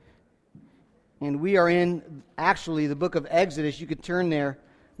And we are in, actually, the book of Exodus. You could turn there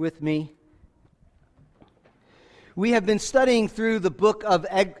with me. We have been studying through the book of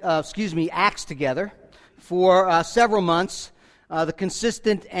Acts together for several months. The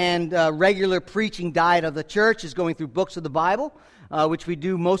consistent and regular preaching diet of the church is going through books of the Bible, which we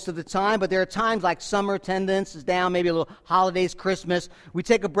do most of the time. But there are times like summer attendance is down, maybe a little holidays, Christmas. We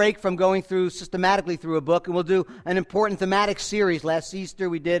take a break from going through systematically through a book, and we'll do an important thematic series. Last Easter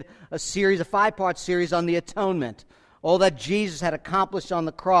we did a 5-part series on the atonement. All that Jesus had accomplished on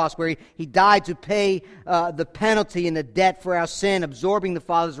the cross, where he died to pay the penalty and the debt for our sin, absorbing the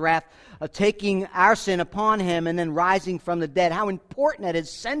Father's wrath, taking our sin upon him, and then rising from the dead. How important that is,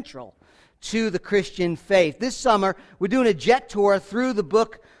 central to the Christian faith. This summer, we're doing a jet tour through the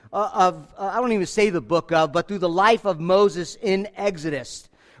book I don't even say the book of, but through the life of Moses in Exodus.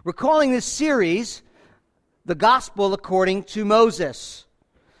 We're calling this series, The Gospel According to Moses.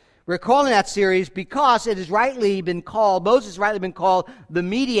 We're calling that series because Moses has rightly been called the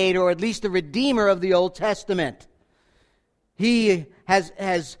mediator, or at least the redeemer of the Old Testament. He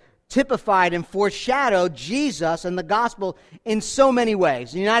has typified and foreshadowed Jesus and the gospel in so many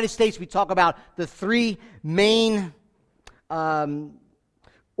ways. In the United States, we talk about the three main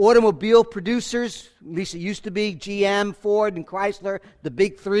automobile producers, at least it used to be GM, Ford, and Chrysler, the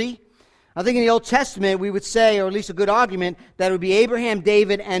big three. I think in the Old Testament we would say, or at least a good argument, that it would be Abraham,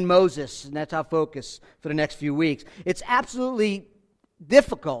 David, and Moses. And that's our focus for the next few weeks. It's absolutely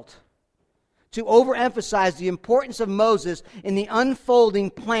difficult to overemphasize the importance of Moses in the unfolding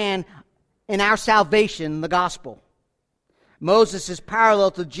plan in our salvation, the gospel. Moses is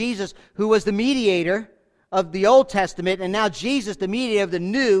parallel to Jesus, who was the mediator of the Old Testament, and now Jesus, the mediator of the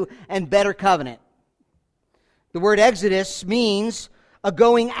new and better covenant. The word Exodus means a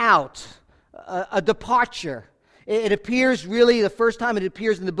going out, a departure. It appears really, the first time it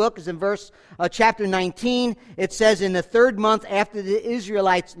appears in the book is in chapter 19. It says, in the 3rd month after the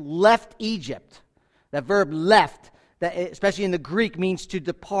Israelites left Egypt. That verb left, that especially in the Greek, means to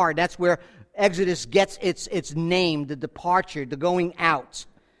depart. That's where Exodus gets its name, the departure, the going out.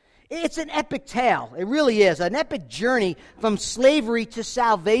 It's an epic tale. It really is. An epic journey from slavery to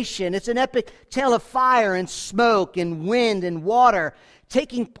salvation. It's an epic tale of fire and smoke and wind and water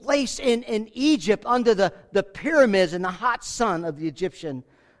taking place in Egypt under the pyramids and the hot sun of the Egyptian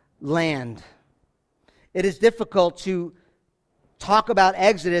land. It is difficult to talk about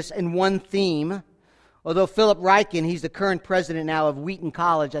Exodus in one theme, although Philip Ryken, he's the current president now of Wheaton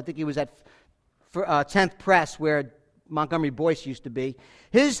College. I think he was at 10th Press, where Montgomery Boyce used to be.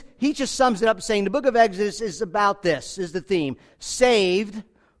 He just sums it up saying the book of Exodus is about this, is the theme: saved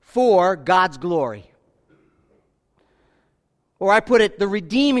for God's glory. Or I put it, the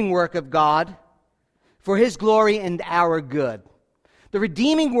redeeming work of God for his glory and our good. The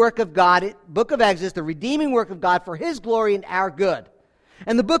redeeming work of God, book of Exodus, the redeeming work of God for his glory and our good.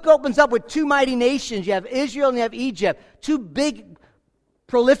 And the book opens up with two mighty nations. You have Israel and you have Egypt. Two big,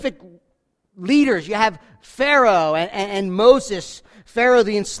 prolific leaders. You have Pharaoh and Moses. Pharaoh,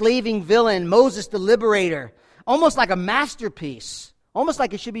 the enslaving villain. Moses, the liberator. Almost like a masterpiece. Almost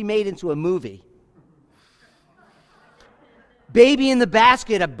like it should be made into a movie. Baby in the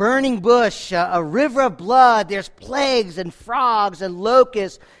basket, a burning bush, a river of blood. There's plagues and frogs and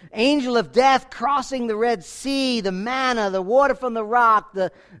locusts. Angel of death crossing the Red Sea, the manna, the water from the rock,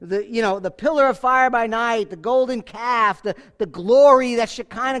 the pillar of fire by night, the golden calf, the glory, that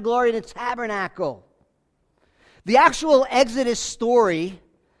Shekinah glory in the tabernacle. The actual Exodus story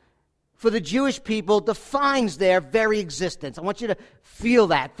for the Jewish people defines their very existence. I want you to feel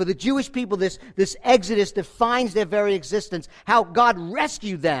that. For the Jewish people, this Exodus defines their very existence, how God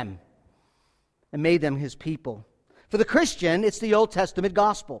rescued them and made them his people. For the Christian, it's the Old Testament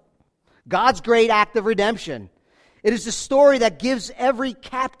gospel, God's great act of redemption. It is the story that gives every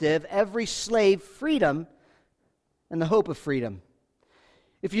captive, every slave, freedom and the hope of freedom.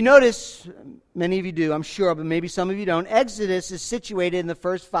 If you notice, many of you do, I'm sure, but maybe some of you don't, Exodus is situated in the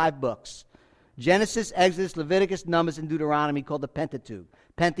first 5 books. Genesis, Exodus, Leviticus, Numbers, and Deuteronomy, called the Pentateuch.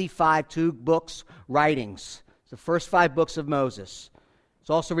 Penti, 5, Teuch, books, writings. It's the first 5 books of Moses. It's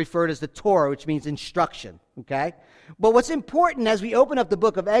also referred as the Torah, which means instruction, okay? But what's important as we open up the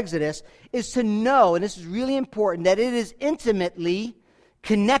book of Exodus is to know, and this is really important, that it is intimately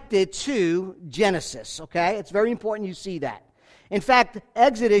connected to Genesis, okay? It's very important you see that. In fact,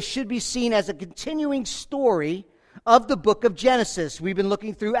 Exodus should be seen as a continuing story of the book of Genesis. We've been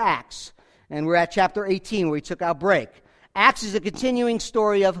looking through Acts, and we're at chapter 18 where we took our break. Acts is a continuing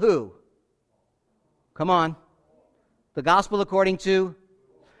story of who? Come on. The gospel according to?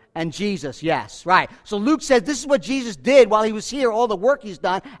 and Jesus, yes, right. So Luke says this is what Jesus did while he was here, all the work he's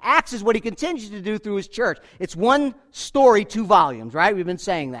done. Acts is what he continues to do through his church. It's one story, 2 volumes, right? We've been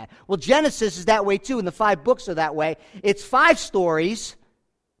saying that. Well, Genesis is that way too, and the 5 books are that way. It's 5 stories,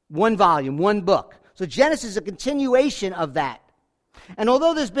 1 volume, 1 book. So Genesis is a continuation of that. And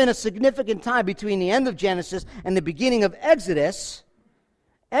although there's been a significant time between the end of Genesis and the beginning of Exodus,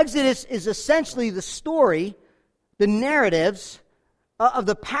 Exodus is essentially the story, the narratives of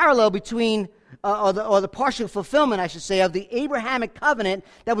the parallel between, or the partial fulfillment, I should say, of the Abrahamic covenant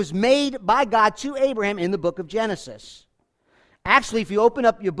that was made by God to Abraham in the book of Genesis. Actually, if you open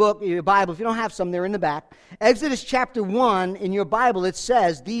up your book, your Bible, if you don't have some, they're in the back. Exodus chapter 1, in your Bible, it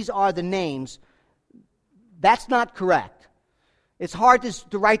says, these are the names. That's not correct. It's hard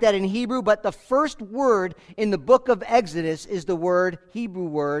to write that in Hebrew, but the first word in the book of Exodus is the Hebrew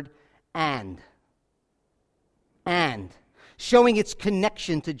word, and. And. Showing its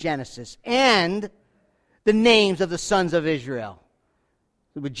connection to Genesis. And the names of the sons of Israel.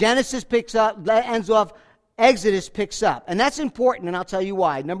 So when Genesis picks up, ends off, Exodus picks up. And that's important, and I'll tell you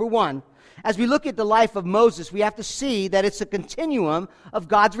why. Number one, as we look at the life of Moses, we have to see that it's a continuum of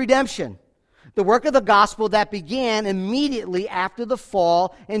God's redemption. The work of the gospel that began immediately after the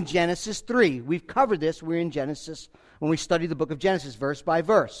fall in Genesis 3. We've covered this. We're in Genesis when we study the book of Genesis verse by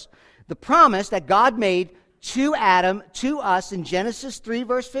verse. The promise that God made to Adam, to us in Genesis 3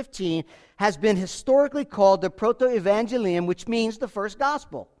 verse 15, has been historically called the proto-evangelium, which means the first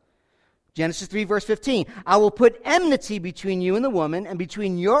gospel. Genesis 3 verse 15, I will put enmity between you and the woman, and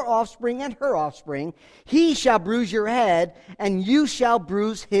between your offspring and her offspring. He shall bruise your head, and you shall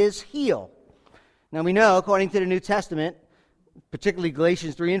bruise his heel. Now we know, according to the New Testament, particularly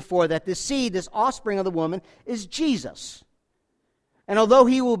Galatians 3 and 4, that this seed, this offspring of the woman, is Jesus. And although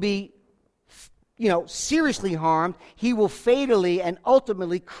he will be, seriously harmed, he will fatally and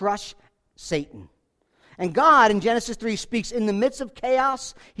ultimately crush Satan. And God, in Genesis 3, speaks in the midst of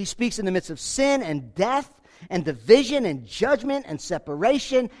chaos. He speaks in the midst of sin and death and division and judgment and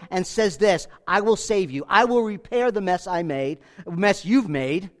separation, and says this, I will save you. I will repair the mess I made, the mess you've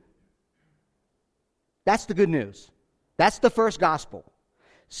made. That's the good news. That's the first gospel.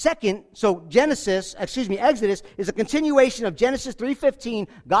 Second, Exodus is a continuation of Genesis 3:15,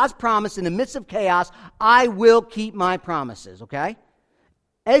 God's promise in the midst of chaos, I will keep my promises, okay?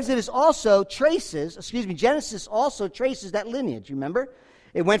 Genesis also traces that lineage, remember?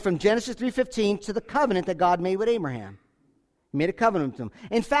 It went from Genesis 3:15 to the covenant that God made with Abraham. He made a covenant with him.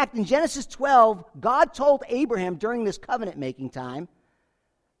 In fact, in Genesis 12, God told Abraham during this covenant-making time,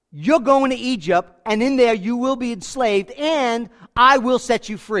 you're going to Egypt, and in there you will be enslaved, and I will set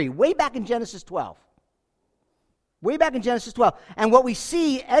you free. Way back in Genesis 12. Way back in Genesis 12. And what we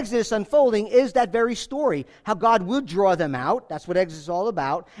see Exodus unfolding is that very story, how God will draw them out, that's what Exodus is all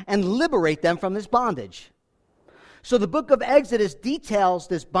about, and liberate them from this bondage. So the book of Exodus details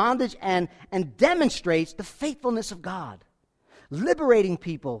this bondage and demonstrates the faithfulness of God. Liberating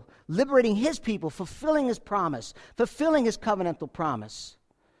people, liberating his people, fulfilling his promise, fulfilling his covenantal promise.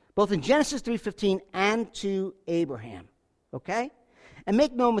 Both in Genesis 3:15 and to Abraham. Okay? And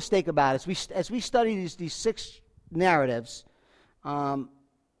make no mistake about it, as we study these 6 narratives, God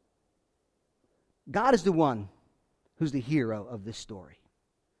is the one who's the hero of this story.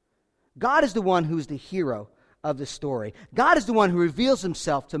 God is the one who's the hero of the story. God is the one who reveals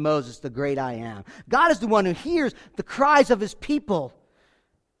himself to Moses, the great I am. God is the one who hears the cries of his people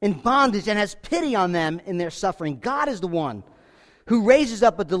in bondage and has pity on them in their suffering. God is the one who raises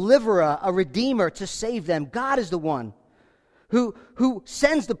up a deliverer, a redeemer to save them. God is the one who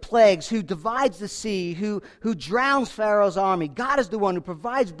sends the plagues, who divides the sea, who drowns Pharaoh's army. God is the one who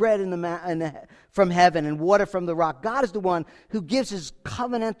provides bread from heaven and water from the rock. God is the one who gives his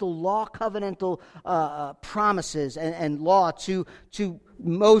covenantal promises and law to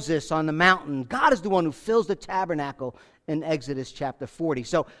Moses on the mountain. God is the one who fills the tabernacle in Exodus chapter 40.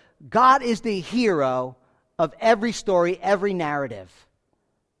 So God is the hero of every story, every narrative.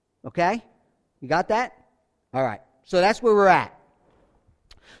 Okay? You got that? All right. So that's where we're at.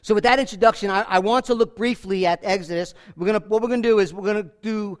 So with that introduction, I want to look briefly at Exodus. What we're going to do is we're going to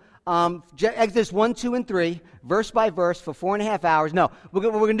do Exodus 1, 2, and 3, verse by verse for 4.5 hours. No, what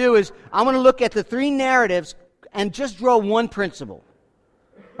we're going to do is I'm going to look at the 3 narratives and just draw one principle.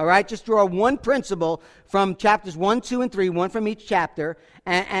 All right? Just draw one principle from chapters 1, 2, and 3, one from each chapter,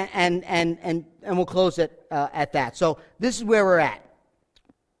 and we'll close it at that. So this is where we're at.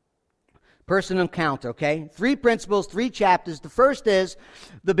 Personal encounter, okay? 3 principles, 3 chapters. The first is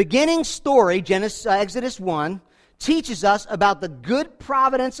the beginning story, Exodus 1, teaches us about the good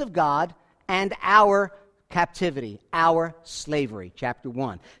providence of God and our captivity, our slavery, chapter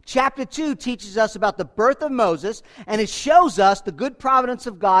 1. Chapter 2 teaches us about the birth of Moses, and it shows us the good providence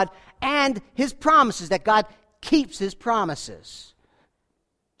of God and his promises, that God keeps his promises.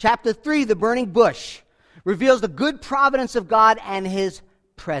 Chapter 3, the burning bush, reveals the good providence of God and his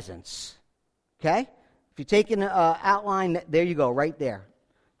presence. Okay? If you take an outline, there you go, right there.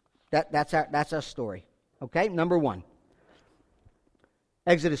 That's our story. Okay? Number 1.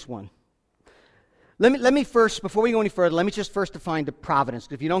 Exodus 1. Let me first, before we go any further, let me just first define the providence.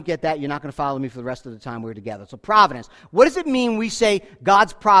 If you don't get that, you're not going to follow me for the rest of the time we're together. So providence. What does it mean when we say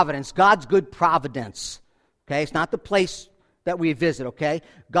God's providence, God's good providence? Okay? It's not the place that we visit, okay?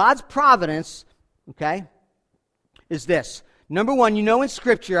 God's providence, okay, is this. Number 1, you know in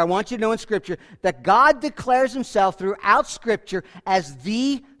Scripture, I want you to know in Scripture, that God declares himself throughout Scripture as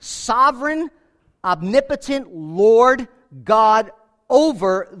the sovereign, omnipotent Lord God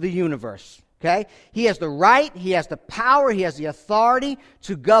over the universe. Okay? He has the right, he has the power, he has the authority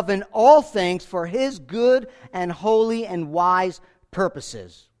to govern all things for his good and holy and wise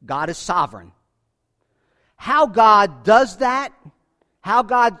purposes. God is sovereign. How God does that, how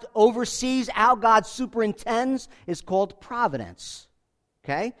God oversees, how God superintends is called providence.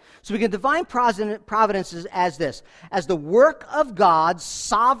 Okay? So we can define providence as this, as the work of God's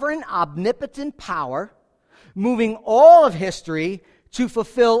sovereign, omnipotent power, moving all of history to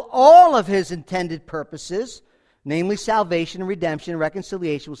fulfill all of his intended purposes, namely salvation and redemption and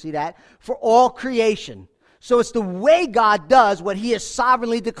reconciliation, we'll see that, for all creation. So it's the way God does what he has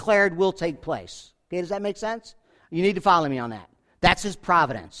sovereignly declared will take place. Okay, does that make sense? You need to follow me on that. That's his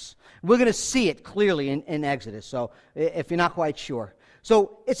providence. We're going to see it clearly in Exodus, so if you're not quite sure.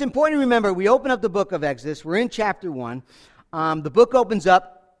 So it's important to remember, we open up the book of Exodus. We're in chapter 1. The book opens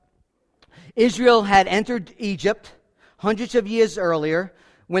up. Israel had entered Egypt hundreds of years earlier.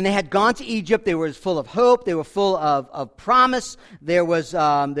 When they had gone to Egypt, they were full of hope. They were full of promise. There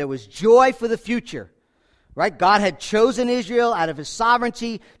was joy for the future. Right? God had chosen Israel out of his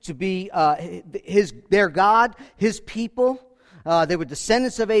sovereignty to be their God, his people. They were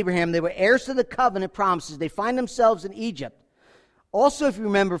descendants of Abraham. They were heirs to the covenant promises. They find themselves in Egypt. Also, if you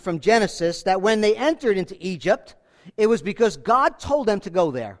remember from Genesis, that when they entered into Egypt, it was because God told them to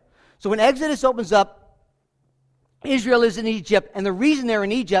go there. So when Exodus opens up, Israel is in Egypt, and the reason they're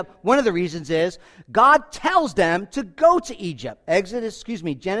in Egypt, one of the reasons is, God tells them to go to Egypt.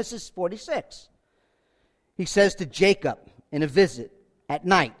 Genesis 46. He says to Jacob in a visit at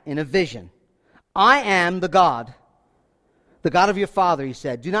night, in a vision, I am the God of your father, he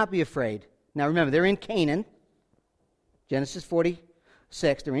said. Do not be afraid. Now remember, they're in Canaan. Genesis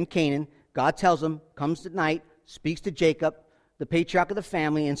 46, they're in Canaan. God tells them, comes at night, speaks to Jacob, the patriarch of the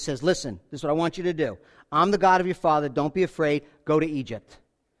family, and says, listen, this is what I want you to do. I'm the God of your father. Don't be afraid. Go to Egypt.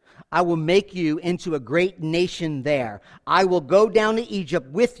 I will make you into a great nation there. I will go down to Egypt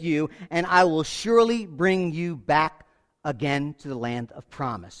with you, and I will surely bring you back again to the land of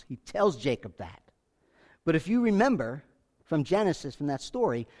promise. He tells Jacob that. But if you remember from Genesis, from that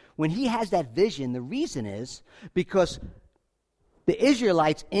story, when he has that vision, the reason is because the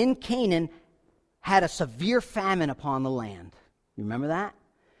Israelites in Canaan had a severe famine upon the land. You remember that?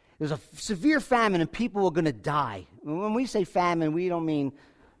 There was a severe famine and people were going to die. When we say famine, we don't mean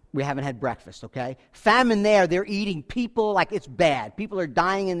we haven't had breakfast, okay? Famine there, they're eating people like it's bad. People are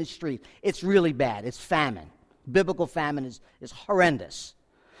dying in the street. It's really bad. It's famine. Biblical famine is horrendous.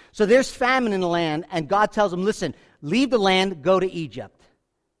 So there's famine in the land, and God tells them, listen, leave the land, go to Egypt.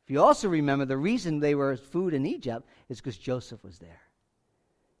 If you also remember, the reason they were food in Egypt is because Joseph was there,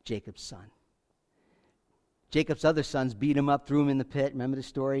 Jacob's son. Jacob's other sons beat him up, threw him in the pit. Remember the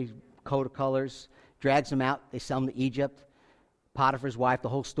story? Coat of colors. Drags him out. They sell him to Egypt. Potiphar's wife, the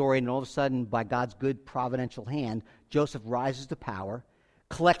whole story. And all of a sudden, by God's good providential hand, Joseph rises to power,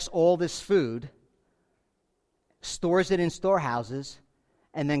 collects all this food, stores it in storehouses,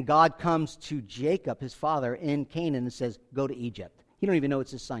 and then God comes to Jacob, his father, in Canaan and says, go to Egypt. He don't even know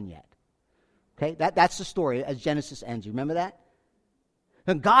it's his son yet. Okay? That's the story as Genesis ends. You remember that?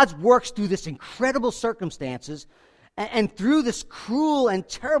 And God works through this incredible circumstances, and through this cruel and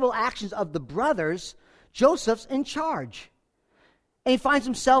terrible actions of the brothers, Joseph's in charge. And he finds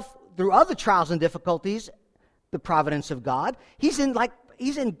himself, through other trials and difficulties, the providence of God, he's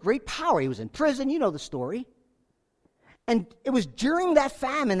in great power. He was in prison, you know the story. And it was during that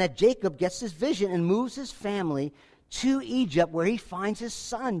famine that Jacob gets this vision and moves his family to Egypt, where he finds his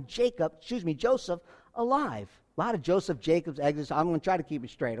son, Joseph, alive. A lot of Joseph, Jacob's, Exodus. I'm going to try to keep it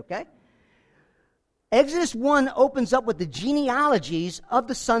straight, okay? Exodus 1 opens up with the genealogies of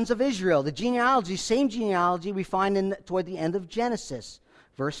the sons of Israel. The genealogy, same genealogy we find toward the end of Genesis.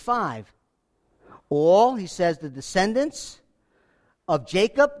 Verse 5. All, he says, the descendants of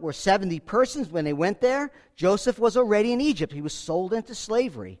Jacob were 70 persons when they went there. Joseph was already in Egypt. He was sold into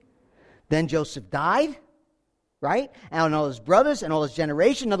slavery. Then Joseph died, right? And all his brothers and all his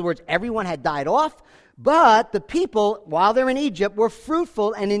generation. In other words, everyone had died off. But the people, while they're in Egypt, were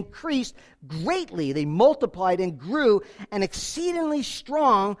fruitful and increased greatly. They multiplied and grew and exceedingly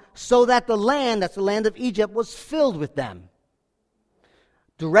strong, so that the land, that's the land of Egypt, was filled with them.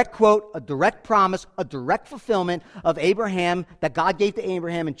 Direct quote, a direct promise, a direct fulfillment of Abraham that God gave to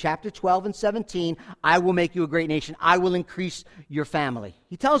Abraham in chapter 12 and 17. I will make you a great nation. I will increase your family.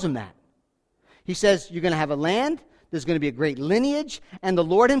 He tells him that. He says, you're going to have a land. There's going to be a great lineage, and the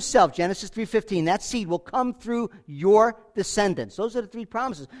Lord himself, Genesis 3:15, that seed will come through your descendants. Those are the three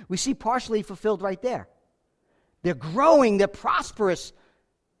promises. We see partially fulfilled right there. They're growing, they're prosperous.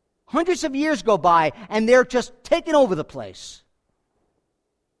 Hundreds of years go by, and they're just taking over the place.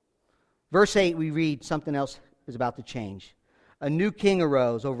 Verse 8, we read something else is about to change. A new king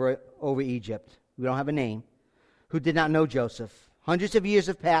arose over Egypt. We don't have a name. Who did not know Joseph. Hundreds of years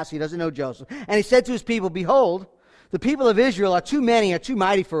have passed. He doesn't know Joseph. And he said to his people, behold, the people of Israel are too many, are too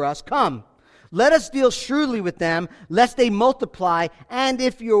mighty for us. Come, let us deal shrewdly with them, lest they multiply. And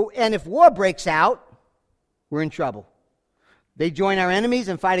if war breaks out, we're in trouble. They join our enemies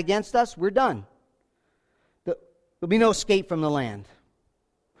and fight against us, we're done. There'll be no escape from the land.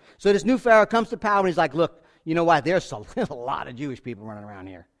 So this new Pharaoh comes to power and he's like, look, you know what? There's a lot of Jewish people running around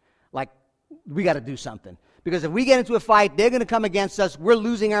here. Like, we got to do something. Because if we get into a fight, they're going to come against us. We're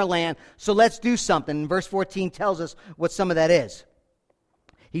losing our land. So let's do something. And verse 14 tells us what some of that is.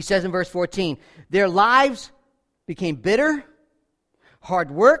 He says in verse 14, their lives became bitter, hard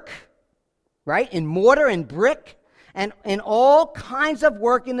work, right? In mortar and brick, and in all kinds of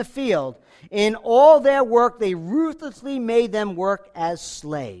work in the field. In all their work, they ruthlessly made them work as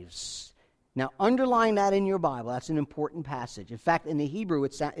slaves. Now, underline that in your Bible. That's an important passage. In fact, in the Hebrew,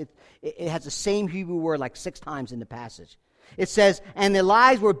 it has the same Hebrew word like 6 times in the passage. It says, and their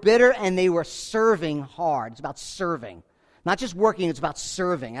lives were bitter, and they were serving hard. It's about serving. Not just working, it's about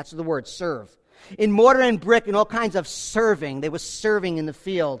serving. That's the word, serve. In mortar and brick and all kinds of serving. They were serving in the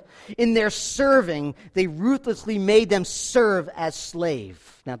field. In their serving, they ruthlessly made them serve as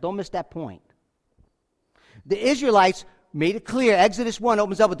slave. Now, don't miss that point. The Israelites made it clear. Exodus 1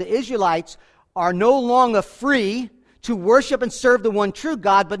 opens up with the Israelites are no longer free to worship and serve the one true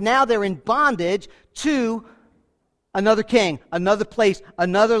God, but now they're in bondage to another king, another place,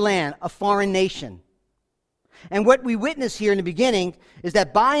 another land, a foreign nation. And what we witness here in the beginning is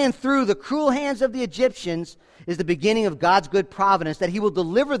that by and through the cruel hands of the Egyptians is the beginning of God's good providence, that he will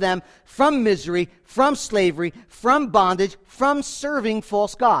deliver them from misery, from slavery, from bondage, from serving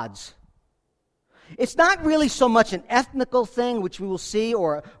false gods. It's not really so much an ethnical thing, which we will see,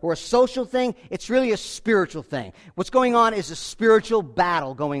 or a social thing. It's really a spiritual thing. What's going on is a spiritual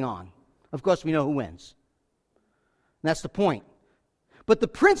battle going on. Of course, we know who wins. And that's the point. But the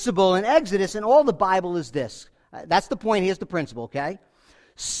principle in Exodus and all the Bible is this. That's the point. Here's the principle, okay?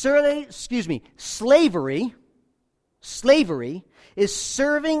 Slavery is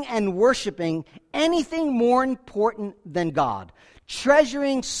serving and worshiping anything more important than God.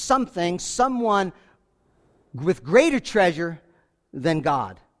 Treasuring something, someone with greater treasure than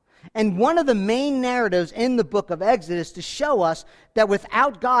God. And one of the main narratives in the book of Exodus to show us that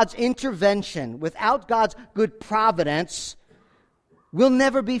without God's intervention, without God's good providence, we'll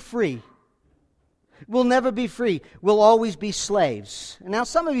never be free. We'll never be free. We'll always be slaves. And now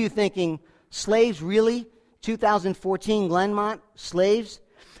some of you thinking, slaves really? 2014 Glenmont, slaves?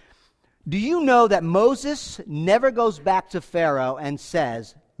 Do you know that Moses never goes back to Pharaoh and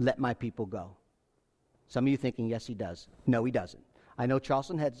says, let my people go? Some of you thinking, yes, he does. No, he doesn't. I know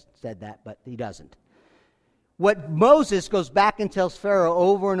Charleston had said that, but he doesn't. What Moses goes back and tells Pharaoh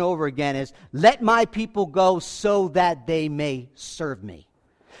over and over again is, let my people go so that they may serve me.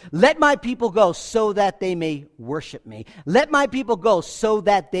 Let my people go so that they may worship me. Let my people go so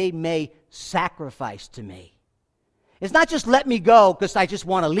that they may sacrifice to me. It's not just let me go because I just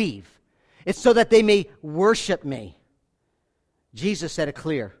want to leave. It's so that they may worship me. Jesus said it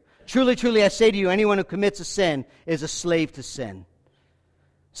clear. Truly, truly, I say to you, anyone who commits a sin is a slave to sin.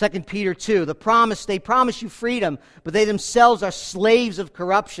 2 Peter 2, they promise you freedom, but they themselves are slaves of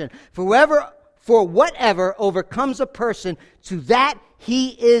corruption. For whatever overcomes a person, to that he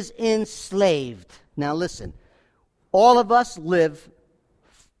is enslaved. Now listen, all of us live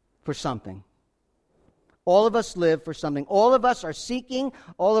for something. All of us live for something. All of us are seeking,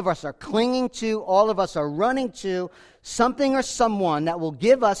 all of us are clinging to, all of us are running to something or someone that will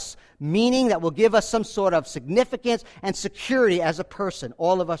give us meaning, that will give us some sort of significance and security as a person.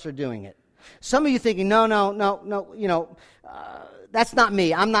 All of us are doing it. Some of you thinking, no, that's not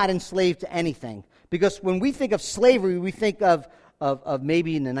me. I'm not enslaved to anything. Because when we think of slavery, we think of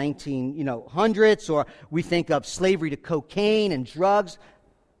maybe in the 1900s, or we think of slavery to cocaine and drugs.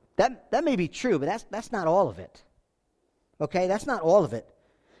 That may be true, but that's not all of it. Okay, that's not all of it.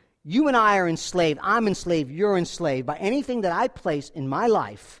 You and I are enslaved. I'm enslaved. You're enslaved by anything that I place in my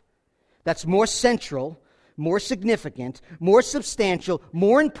life that's more central, more significant, more substantial,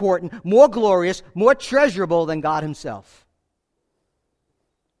 more important, more glorious, more treasurable than God himself.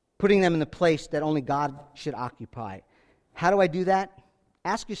 Putting them in the place that only God should occupy. How do I do that?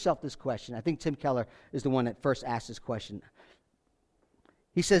 Ask yourself this question. I think Tim Keller is the one that first asked this question.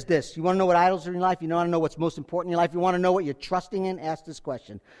 He says this: you want to know what idols are in your life? You want to know what's most important in your life? You want to know what you're trusting in? Ask this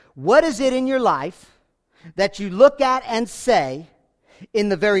question. What is it in your life that you look at and say, in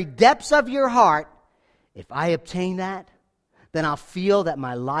the very depths of your heart, if I obtain that, then I'll feel that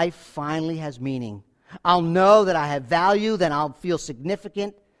my life finally has meaning. I'll know that I have value, then I'll feel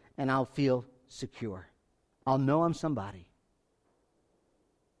significant, and I'll feel secure. I'll know I'm somebody.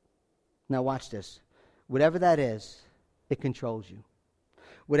 Now watch this. Whatever that is, it controls you.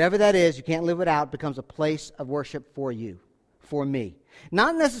 Whatever that is, you can't live without, becomes a place of worship for you, for me.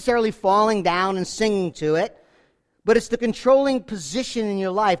 Not necessarily falling down and singing to it, but it's the controlling position in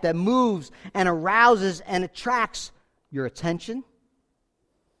your life that moves and arouses and attracts your attention,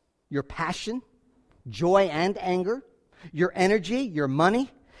 your passion, joy and anger, your energy, your money.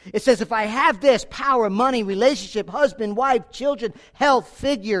 It says, if I have this, power, money, relationship, husband, wife, children, health,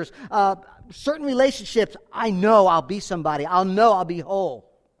 figures, certain relationships, I know I'll be somebody. I'll know I'll be whole.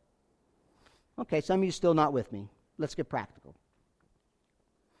 Okay, some of you still not with me. Let's get practical.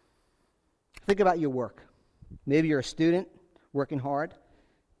 Think about your work. Maybe you're a student working hard.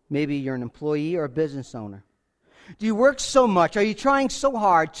 Maybe you're an employee or a business owner. Do you work so much? Are you trying so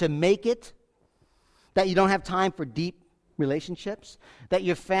hard to make it that you don't have time for deep relationships? That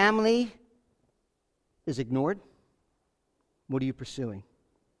your family is ignored? What are you pursuing?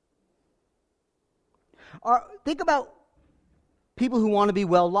 Or think about people who want to be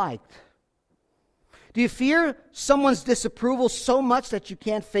well-liked. Do you fear someone's disapproval so much that you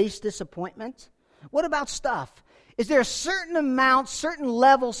can't face disappointment? What about stuff? Is there a certain amount, certain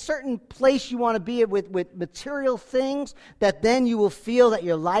level, certain place you want to be at with material things that then you will feel that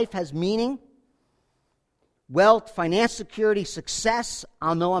your life has meaning? Wealth, financial security, success.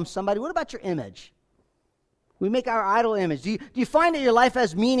 I'll know I'm somebody. What about your image? We make our idol image. Do you find that your life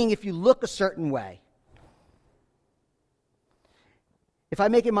has meaning if you look a certain way? If I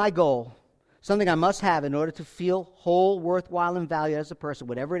make it my goal, something I must have in order to feel whole, worthwhile, and valued as a person,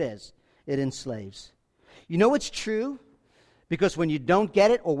 whatever it is, it enslaves. You know it's true? Because when you don't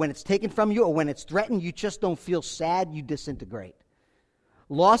get it, or when it's taken from you, or when it's threatened, you just don't feel sad, you disintegrate.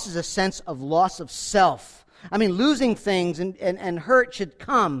 Loss is a sense of loss of self. I mean, losing things and hurt should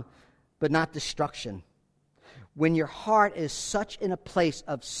come, but not destruction. When your heart is such in a place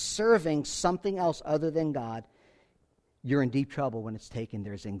of serving something else other than God, you're in deep trouble when it's taken.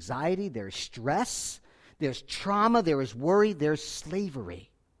 There's anxiety, there's stress, there's trauma, there is worry, there's slavery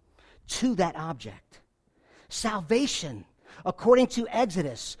to that object. Salvation, according to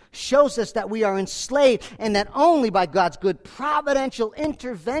Exodus, shows us that we are enslaved and that only by God's good providential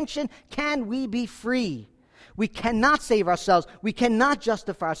intervention can we be free. We cannot save ourselves. We cannot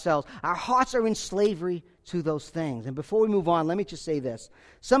justify ourselves. Our hearts are in slavery to those things. And before we move on, let me just say this.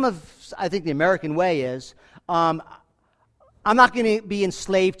 I think the American way is, I'm not going to be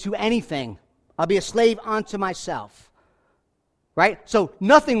enslaved to anything. I'll be a slave unto myself. Right? So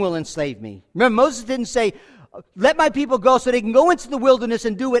nothing will enslave me. Remember, Moses didn't say, let my people go so they can go into the wilderness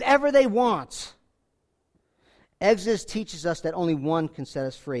and do whatever they want. Exodus teaches us that only one can set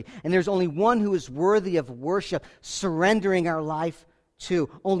us free. And there's only one who is worthy of worship, surrendering our life to.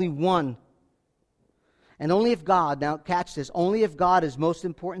 Only one. And only if God, now catch this, only if God is the most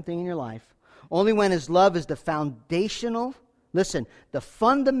important thing in your life, only when His love is the foundational, listen, the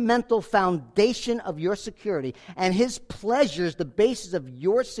fundamental foundation of your security, and His pleasures the basis of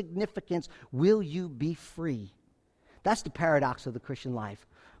your significance, will you be free. That's the paradox of the Christian life.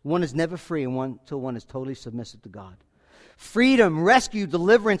 One is never free until one is totally submissive to God. Freedom, rescue,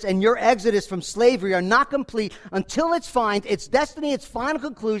 deliverance, and your exodus from slavery are not complete until it finds its destiny, its final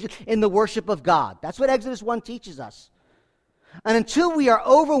conclusion in the worship of God. That's what Exodus 1 teaches us. And until we are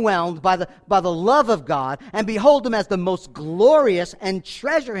overwhelmed by the love of God and behold Him as the most glorious and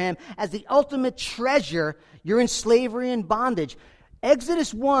treasure Him as the ultimate treasure, you're in slavery and bondage.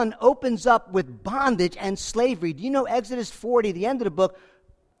 Exodus 1 opens up with bondage and slavery. Do you know Exodus 40, the end of the book,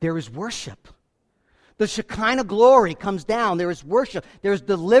 there is worship. The Shekinah glory comes down. There is worship. There is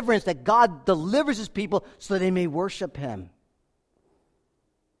deliverance, that God delivers his people so that they may worship him.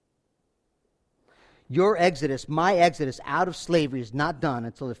 Your exodus, my exodus out of slavery is not done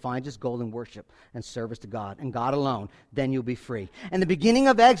until it finds its goal in worship and service to God and God alone. Then you'll be free. And the beginning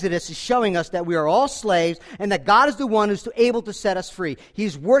of Exodus is showing us that we are all slaves and that God is the one who's able to set us free.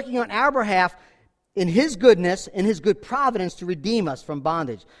 He's working on our behalf in his goodness, in his good providence to redeem us from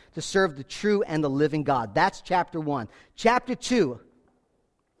bondage, to serve the true and the living God. That's chapter 1. Chapter 2,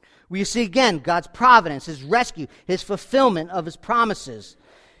 we see again God's providence, his rescue, his fulfillment of his promises.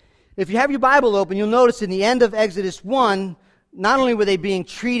 If you have your Bible open, you'll notice in the end of Exodus 1, not only were they being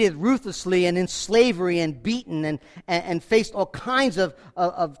treated ruthlessly and in slavery and beaten and faced all kinds of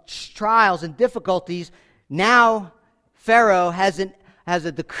trials and difficulties, now Pharaoh has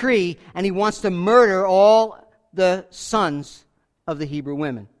a decree and he wants to murder all the sons of the Hebrew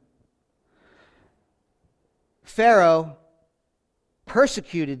women. Pharaoh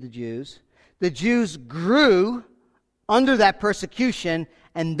persecuted the Jews. The Jews grew under that persecution,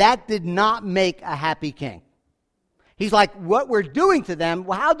 and that did not make a happy king. He's like, what we're doing to them,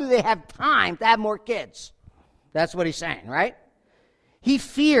 well, how do they have time to have more kids? That's what he's saying, right? He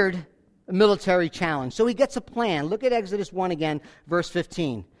feared a military challenge, so he gets a plan. Look at Exodus 1 again, verse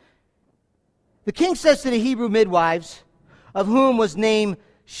 15. The king says to the Hebrew midwives, of whom was named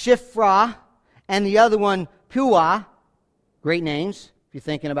Shiphrah, and the other one Puah, great names, if you're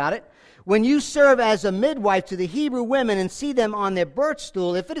thinking about it, when you serve as a midwife to the Hebrew women and see them on their birth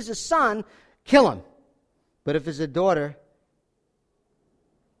stool, if it is a son, kill him. But if it's a daughter,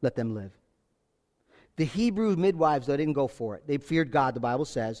 let them live. The Hebrew midwives, though, didn't go for it. They feared God, the Bible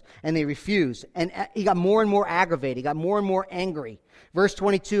says, and they refused. And he got more and more aggravated. He got more and more angry. Verse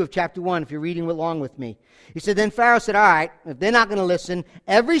 22 of chapter 1, if you're reading along with me. He said, then Pharaoh said, all right, if they're not going to listen,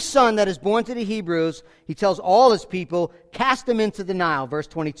 every son that is born to the Hebrews, he tells all his people, cast them into the Nile. Verse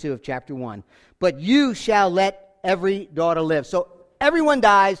 22 of chapter 1. But you shall let every daughter live. So everyone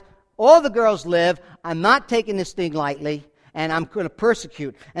dies. All the girls live. I'm not taking this thing lightly, and I'm going to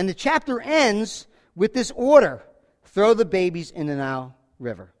persecute. And the chapter ends with this order: throw the babies in the Nile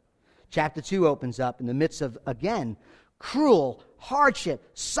River. Chapter 2 opens up in the midst of, again, cruel hardship,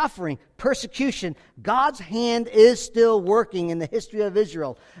 suffering, persecution. God's hand is still working in the history of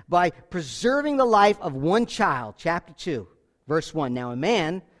Israel by preserving the life of one child. Chapter 2, verse 1. Now a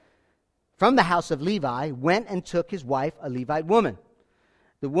man from the house of Levi went and took his wife, a Levite woman.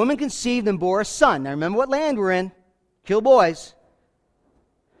 The woman conceived and bore a son. Now remember what land we're in. Kill boys.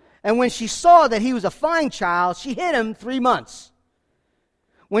 And when she saw that he was a fine child, she hid him 3 months.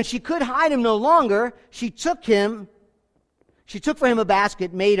 When she could hide him no longer, she took for him a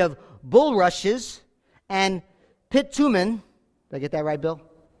basket made of bulrushes and bitumen. Did I get that right, Bill?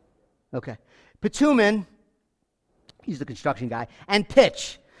 Okay. Bitumen, he's the construction guy, and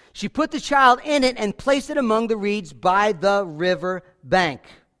pitch. She put the child in it and placed it among the reeds by the river bank.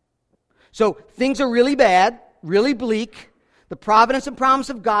 So things are really bad, really bleak. The providence and promise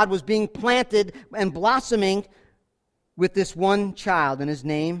of God was being planted and blossoming with this one child, and his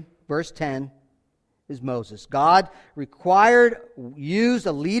name, verse 10, is Moses. God used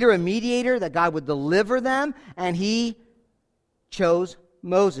a leader, a mediator, that God would deliver them, and he chose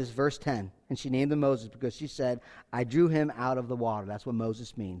Moses, verse 10. And she named him Moses because she said, I drew him out of the water. That's what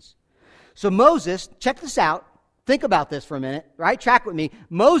Moses means. So Moses, check this out. Think about this for a minute, right? Track with me.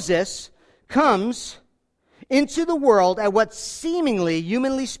 Moses comes into the world at what seemingly,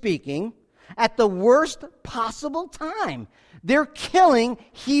 humanly speaking, at the worst possible time. They're killing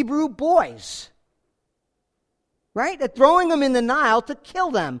Hebrew boys. Right? They're throwing them in the Nile to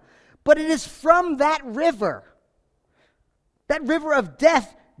kill them. But it is from that river of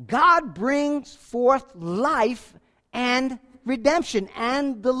death, God brings forth life and redemption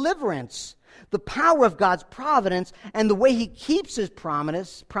and deliverance. The power of God's providence and the way he keeps his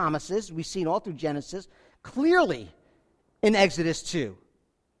promises, we've seen all through Genesis, clearly in Exodus 2.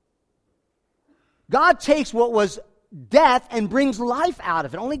 God takes what was death and brings life out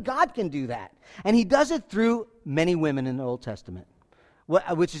of it. Only God can do that. And he does it through many women in the Old Testament,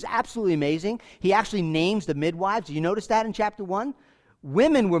 which is absolutely amazing. He actually names the midwives. Do you notice that in chapter 1?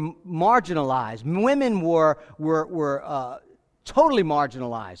 Women were marginalized. Women were totally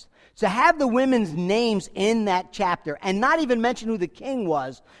marginalized. To have the women's names in that chapter and not even mention who the king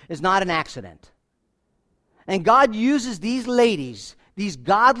was is not an accident. And God uses these ladies, these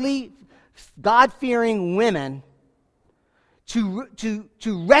godly, God-fearing women, to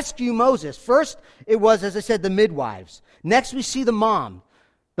rescue Moses. First, it was, as I said, the midwives. Next, we see the mom.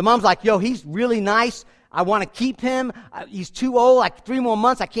 The mom's like, yo, he's really nice. I want to keep him. He's too old, like 3 more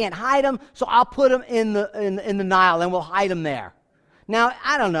months. I can't hide him, so I'll put him in the Nile, and we'll hide him there. Now,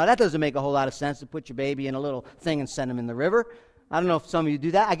 I don't know. That doesn't make a whole lot of sense to put your baby in a little thing and send him in the river. I don't know if some of you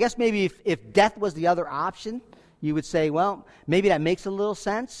do that. I guess maybe if death was the other option, you would say, well, maybe that makes a little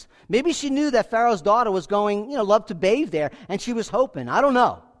sense. Maybe she knew that Pharaoh's daughter was going, love to bathe there, and she was hoping. I don't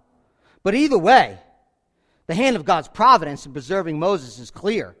know. But either way, the hand of God's providence in preserving Moses is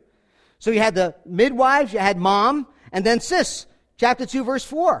clear. So you had the midwives, you had mom, and then sis, chapter 2, verse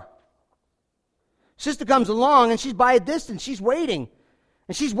 4. Sister comes along, and she's by a distance. She's waiting.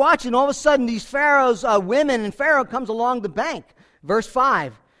 And she's watching. All of a sudden, these Pharaoh's women, and Pharaoh comes along the bank. Verse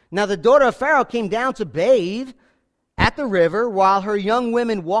 5. Now the daughter of Pharaoh came down to bathe at the river while her young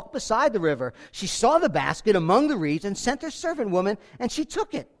women walked beside the river. She saw the basket among the reeds and sent her servant woman, and she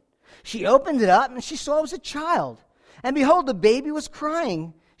took it. She opened it up, and she saw it was a child. And behold, the baby was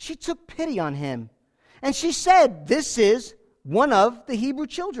crying. She took pity on him. And she said, this is one of the Hebrew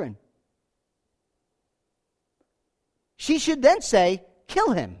children. She should then say,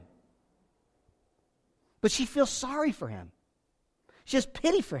 kill him. But she feels sorry for him. She has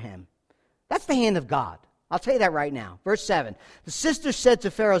pity for him. That's the hand of God. I'll tell you that right now. Verse 7. The sister said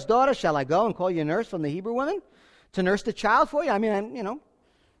to Pharaoh's daughter, shall I go and call you a nurse from the Hebrew woman to nurse the child for you? I mean,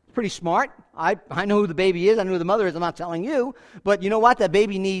 pretty smart. I know who the baby is. I know who the mother is. I'm not telling you. But you know what? That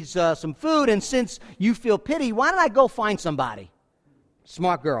baby needs some food. And since you feel pity, why don't I go find somebody?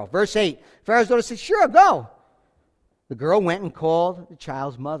 Smart girl. Verse 8. Pharaoh's daughter said, sure, go. The girl went and called the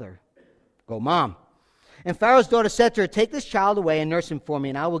child's mother. Go, Mom. And Pharaoh's daughter said to her, take this child away and nurse him for me,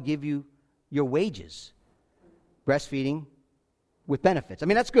 and I will give you your wages. Breastfeeding with benefits. I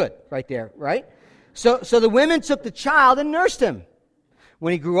mean, that's good right there, right? So the women took the child and nursed him.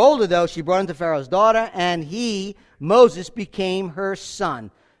 When he grew older, though, she brought him to Pharaoh's daughter, and he, Moses, became her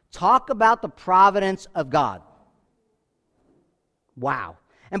son. Talk about the providence of God. Wow.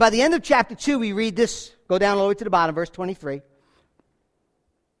 And by the end of chapter 2, we read this. Go down all the way to the bottom, verse 23.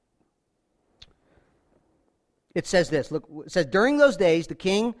 It says this. Look, it says, during those days, the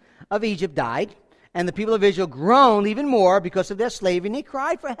king of Egypt died, and the people of Israel groaned even more because of their slavery, and they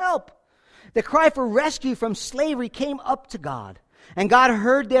cried for help. The cry for rescue from slavery came up to God. And God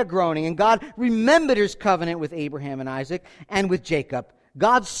heard their groaning, and God remembered his covenant with Abraham and Isaac and with Jacob.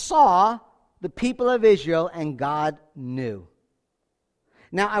 God saw the people of Israel, and God knew.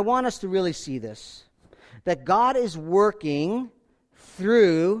 Now, I want us to really see this, that God is working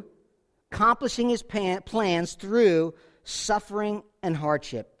through accomplishing his plans through suffering and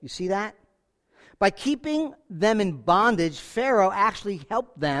hardship. You see that? By keeping them in bondage, Pharaoh actually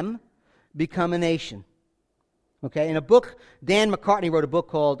helped them become a nation. Okay, in a book, Dan McCartney wrote a book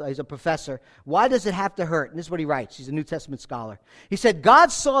called, he's a professor, Why Does It Have to Hurt? And this is what he writes. He's a New Testament scholar. He said,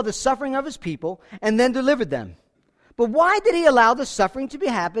 God saw the suffering of his people and then delivered them. But why did he allow the suffering to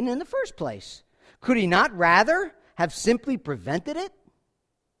happen in the first place? Could he not rather have simply prevented it?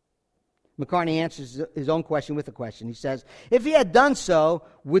 McCartney answers his own question with a question. He says, if he had done so,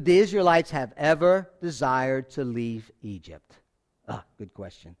 would the Israelites have ever desired to leave Egypt? Good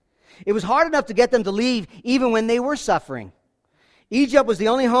question. It was hard enough to get them to leave even when they were suffering. Egypt was the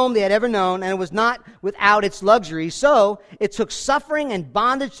only home they had ever known, and it was not without its luxuries. So it took suffering and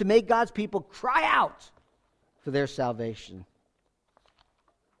bondage to make God's people cry out for their salvation.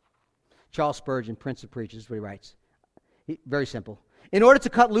 Charles Spurgeon, Prince of Preachers, is what he writes. Very simple. In order to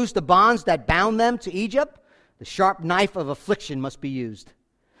cut loose the bonds that bound them to Egypt, the sharp knife of affliction must be used.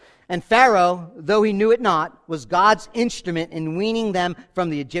 And Pharaoh, though he knew it not, was God's instrument in weaning them from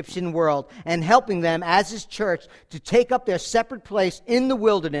the Egyptian world and helping them as his church to take up their separate place in the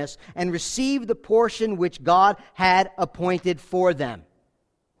wilderness and receive the portion which God had appointed for them.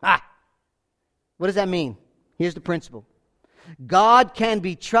 What does that mean? Here's the principle. God can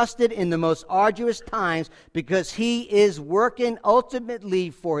be trusted in the most arduous times because he is working ultimately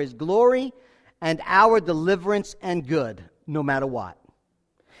for his glory and our deliverance and good, no matter what.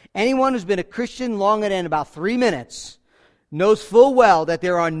 Anyone who's been a Christian longer than about 3 minutes knows full well that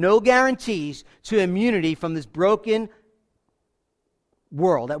there are no guarantees to immunity from this broken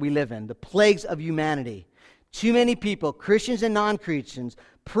world that we live in, the plagues of humanity. Too many people, Christians and non-Christians,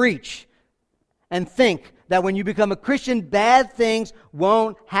 preach and think that when you become a Christian, bad things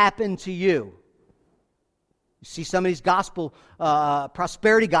won't happen to you. You see some of these gospel,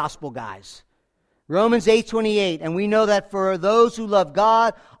 prosperity gospel guys. Romans 8:28, and we know that for those who love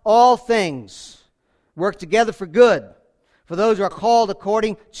God, all things work together for good, for those who are called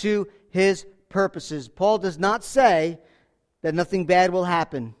according to his purposes. Paul does not say that nothing bad will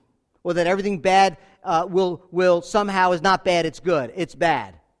happen, or that everything bad will somehow is not bad, it's good. It's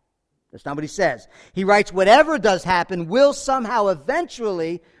bad. That's not what he says. He writes, whatever does happen will somehow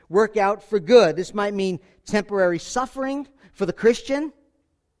eventually work out for good. This might mean temporary suffering for the Christian,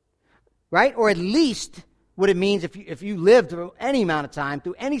 right? Or at least what it means if you live through any amount of time,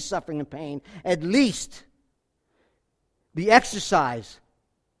 through any suffering and pain, at least the exercise,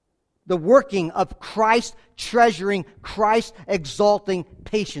 the working of Christ treasuring, Christ exalting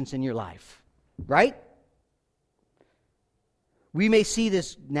patience in your life, right? We may see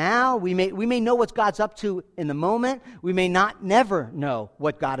this now. We may know what God's up to in the moment. We may not never know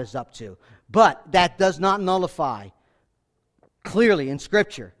what God is up to. But that does not nullify clearly in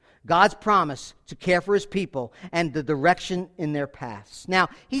Scripture God's promise to care for his people and the direction in their paths. Now,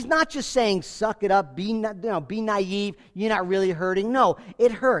 he's not just saying, suck it up, be naive, you're not really hurting. No,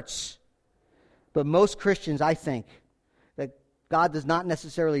 it hurts. But most Christians, I think, that God does not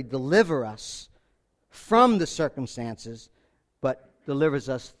necessarily deliver us from the circumstances, but delivers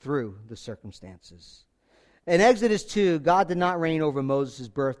us through the circumstances. In Exodus 2, God did not reign over Moses'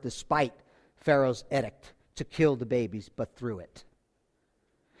 birth despite Pharaoh's edict to kill the babies, but through it.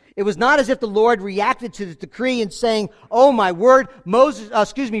 It was not as if the Lord reacted to the decree and saying, oh my word,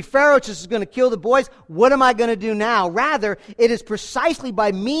 Pharaoh just is going to kill the boys. What am I going to do now? Rather, it is precisely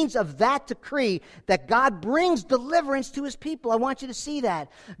by means of that decree that God brings deliverance to his people. I want you to see that.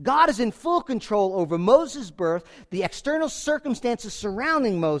 God is in full control over Moses' birth, the external circumstances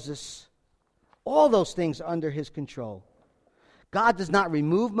surrounding Moses. All those things are under his control. God does not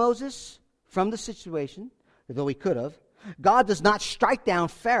remove Moses from the situation, though he could have. God does not strike down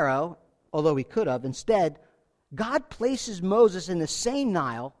Pharaoh, although he could have. Instead, God places Moses in the same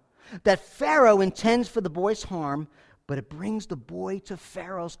Nile that Pharaoh intends for the boy's harm, but it brings the boy to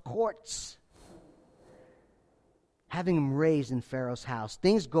Pharaoh's courts. Having him raised in Pharaoh's house,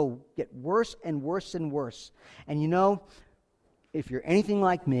 things get worse and worse and worse. And you know, if you're anything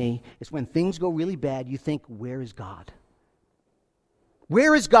like me, it's when things go really bad, you think, where is God?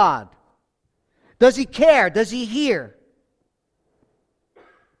 Where is God? Does he care? Does he hear?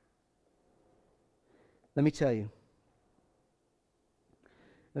 Let me tell you,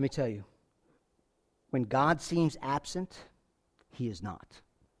 when God seems absent, he is not.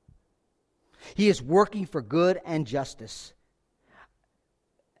 He is working for good and justice.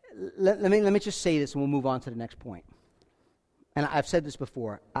 Let me just say this and we'll move on to the next point. And I've said this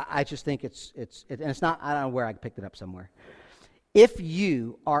before. I just think and it's not, I don't know where I picked it up somewhere. If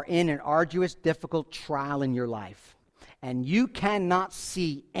you are in an arduous, difficult trial in your life, and you cannot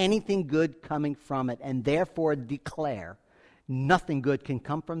see anything good coming from it, and therefore declare nothing good can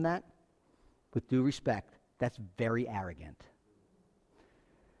come from that, with due respect, that's very arrogant.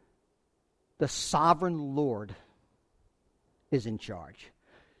 The sovereign Lord is in charge.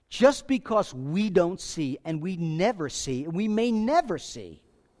 Just because we don't see, and we never see, and we may never see,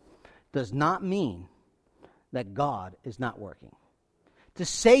 does not mean that God is not working. To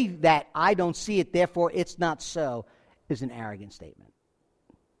say that I don't see it, therefore it's not so, is an arrogant statement.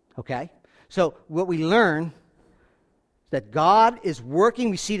 Okay? So what we learn is that God is working.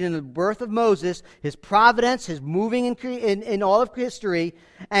 We see it in the birth of Moses, his providence, his moving in all of history,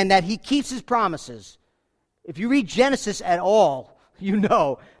 and that he keeps his promises. If you read Genesis at all, you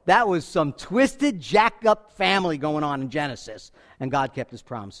know that was some twisted, jacked up family going on in Genesis, and God kept his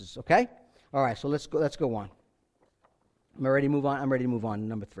promises. Okay? All right, so let's go on. I'm ready to move on. I'm ready to move on.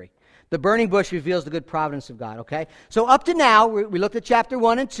 Number 3. The burning bush reveals the good providence of God, okay? So up to now, we looked at chapter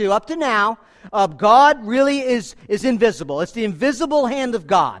 1 and 2. Up to now, God really is invisible. It's the invisible hand of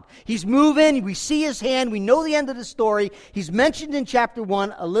God. He's moving. We see his hand. We know the end of the story. He's mentioned in chapter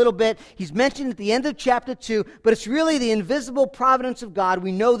 1 a little bit. He's mentioned at the end of chapter 2. But it's really the invisible providence of God.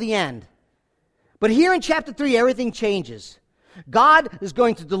 We know the end. But here in chapter 3, everything changes. God is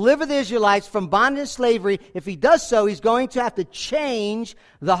going to deliver the Israelites from bondage and slavery. If he does so, he's going to have to change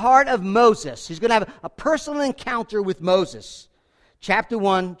the heart of Moses. He's going to have a personal encounter with Moses. Chapter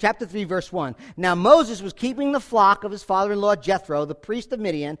 3, verse 1. Now Moses was keeping the flock of his father-in-law Jethro, the priest of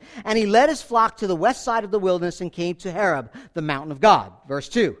Midian, and he led his flock to the west side of the wilderness and came to Horeb, the mountain of God. Verse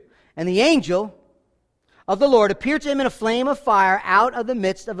 2. And the angel of the Lord appeared to him in a flame of fire out of the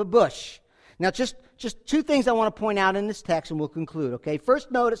midst of a bush. Now just 2 things I want to point out in this text and we'll conclude, okay?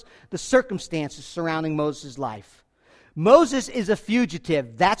 First, notice the circumstances surrounding Moses' life. Moses is a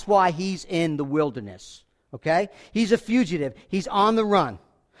fugitive. That's why he's in the wilderness, okay? He's a fugitive. He's on the run.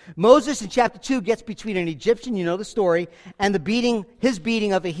 Moses in chapter 2 gets between an Egyptian, you know the story, and his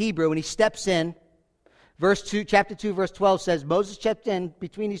beating of a Hebrew, and he steps in. Chapter 2, verse 12 says, Moses stepped in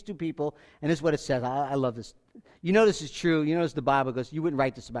between these 2 people, and this is what it says. I love this. You know this is true. You know this the Bible goes, you wouldn't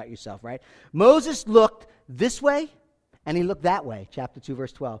write this about yourself, right? Moses looked this way, and he looked that way, chapter 2,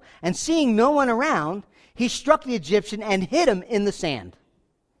 verse 12. And seeing no one around, he struck the Egyptian and hid him in the sand.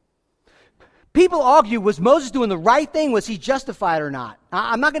 People argue, was Moses doing the right thing? Was he justified or not?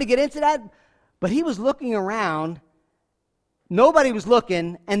 I'm not going to get into that, but he was looking around. Nobody was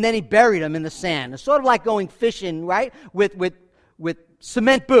looking, and then he buried him in the sand. It's sort of like going fishing, right, with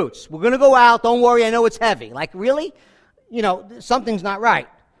cement boots. We're going to go out. Don't worry, I know it's heavy. Like, really? You know, something's not right.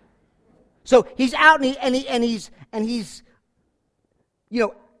 So he's out, and he's, you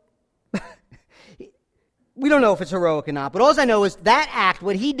know, we don't know if it's heroic or not, but all I know is that act,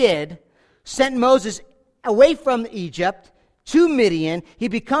 what he did, sent Moses away from Egypt to Midian. He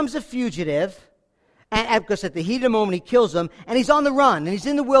becomes a fugitive, and because at the heat of the moment he kills him, and he's on the run, and he's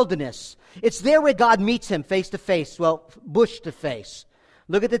in the wilderness. It's there where God meets him face to face, well, bush to face.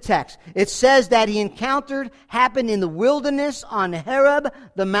 Look at the text. It says that happened in the wilderness on Horeb,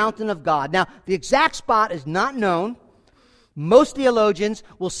 the mountain of God. Now, the exact spot is not known. Most theologians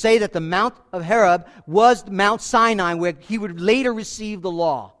will say that the Mount of Horeb was Mount Sinai, where he would later receive the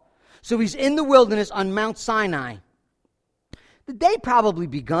law. So he's in the wilderness on Mount Sinai. The day probably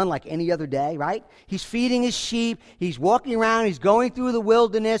begun like any other day, right? He's feeding his sheep. He's walking around. He's going through the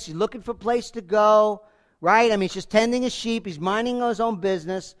wilderness. He's looking for a place to go, right? I mean, he's just tending his sheep. He's minding his own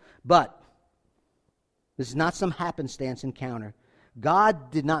business. But this is not some happenstance encounter.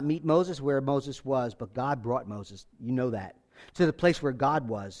 God did not meet Moses where Moses was, but God brought Moses. You know that. To the place where God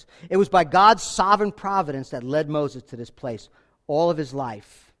was. It was by God's sovereign providence that led Moses to this place all of his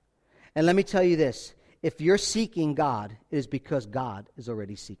life. And let me tell you this. If you're seeking God, it is because God is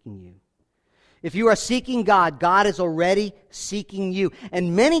already seeking you. If you are seeking God, God is already seeking you.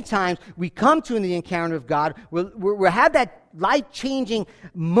 And many times we come to in the encounter of God, we'll have that life-changing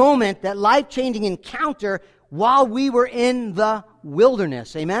moment, that life-changing encounter while we were in the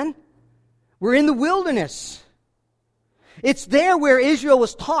wilderness. Amen? We're in the wilderness. It's there where Israel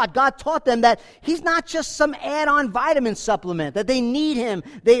was taught. God taught them that He's not just some add-on vitamin supplement, that they need Him.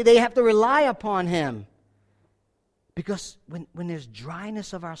 They have to rely upon Him. Because when there's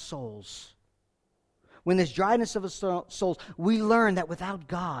dryness of our souls, we learn that without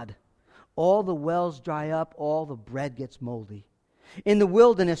God, all the wells dry up, all the bread gets moldy. In the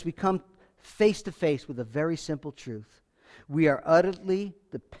wilderness, we come face to face with a very simple truth. We are utterly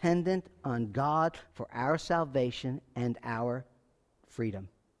dependent on God for our salvation and our freedom.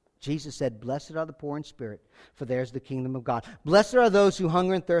 Jesus said, "Blessed are the poor in spirit, for theirs is the kingdom of God. Blessed are those who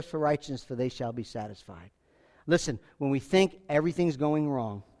hunger and thirst for righteousness, for they shall be satisfied." Listen, when we think everything's going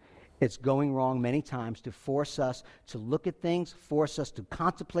wrong, it's going wrong many times to force us to look at things, force us to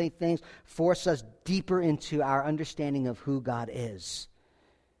contemplate things, force us deeper into our understanding of who God is.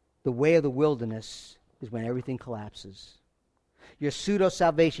 The way of the wilderness is when everything collapses. Your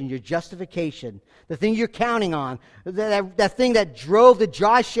pseudo-salvation, your justification, the thing you're counting on, that thing that drove the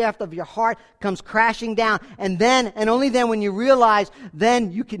dry shaft of your heart comes crashing down. And then, and only then, when you realize,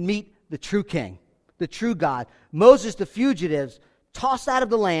 then you can meet the true King, the true God. Moses, the fugitives, tossed out of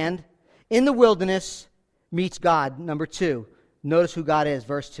the land in the wilderness, meets God. Number 2, notice who God is,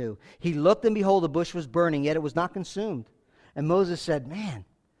 verse 2. He looked, and behold, the bush was burning, yet it was not consumed. And Moses said, "Man,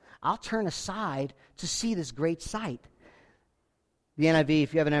 I'll turn aside to see this great sight." The NIV,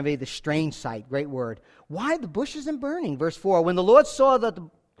 if you have an NIV, the strange sight, great word. Why the bush isn't burning? Verse 4, when the Lord saw that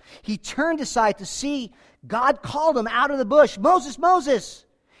he turned aside to see, God called him out of the bush. "Moses, Moses,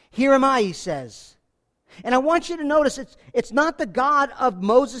 here am I," he says. And I want you to notice, it's not the God of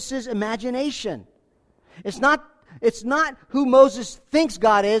Moses' imagination. It's not who Moses thinks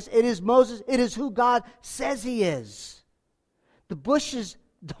God is. It is Moses. It is who God says He is. The bushes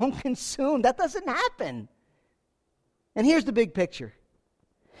don't consume. That doesn't happen. And here's the big picture.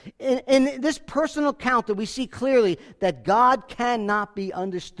 In this personal account that we see clearly that God cannot be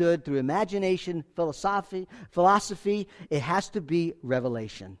understood through imagination, philosophy. It has to be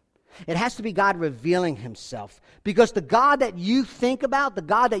revelation. It has to be God revealing Himself. Because the God that you think about, the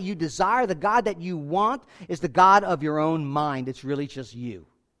God that you desire, the God that you want is the God of your own mind. It's really just you.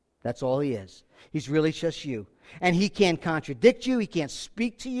 That's all He is. He's really just you. And He can't contradict you. He can't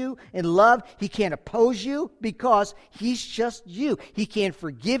speak to you in love. He can't oppose you because He's just you. He can't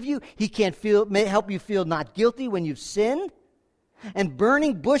forgive you. He can't help you feel not guilty when you've sinned. And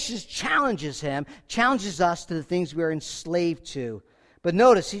burning bushes challenges us to the things we are enslaved to. But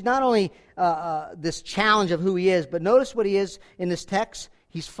notice, He's not only this challenge of who He is, but notice what He is in this text.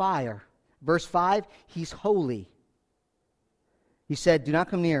 He's fire. Verse 5, He's holy. He said, "Do not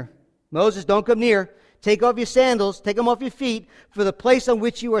come near. Moses, don't come near. Take off your sandals, take them off your feet, for the place on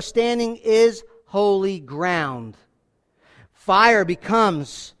which you are standing is holy ground." Fire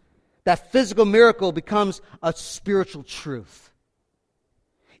becomes that physical miracle becomes a spiritual truth.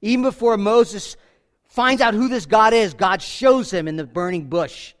 Even before Moses finds out who this God is, God shows him in the burning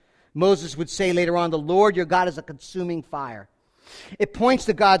bush. Moses would say later on, the Lord your God is a consuming fire. It points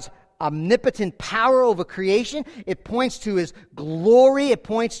to God's omnipotent power over creation. It points to his glory. It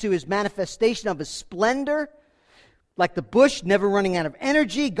points to his manifestation of his splendor. Like the bush, never running out of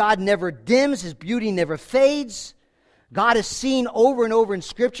energy. God never dims. His beauty never fades. God is seen over and over in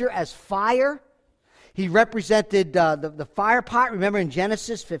Scripture as fire. He represented the fire pot. Remember in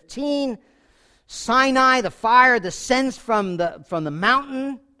Genesis 15, Sinai, the fire descends from the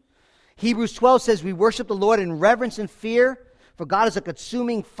mountain. Hebrews 12 says we worship the Lord in reverence and fear, for God is a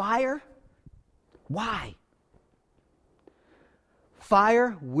consuming fire. Why?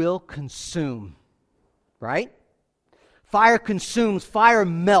 Fire will consume, right? Fire consumes, fire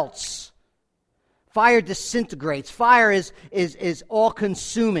melts, fire disintegrates, fire is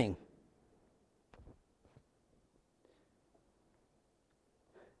all-consuming.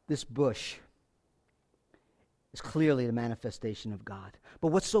 This bush is clearly the manifestation of God. But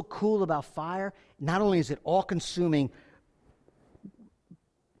what's so cool about fire, not only is it all-consuming,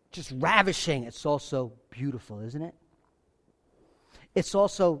 just ravishing, it's also beautiful, isn't it? It's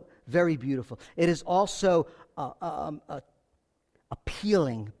also very beautiful. It is also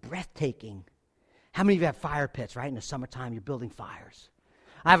appealing, breathtaking. How many of you have fire pits, right? In the summertime, you're building fires.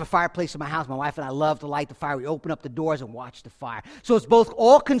 I have a fireplace in my house. My wife and I love to light the fire. We open up the doors and watch the fire. So it's both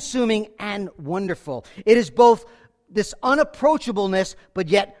all-consuming and wonderful. It is both this unapproachableness, but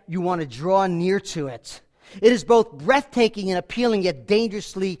yet you want to draw near to it. It is both breathtaking and appealing, yet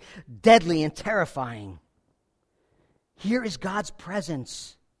dangerously deadly and terrifying. Here is God's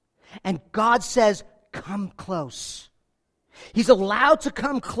presence. And God says, come close. He's allowed to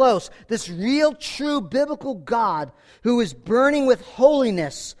come close. This real, true, biblical God who is burning with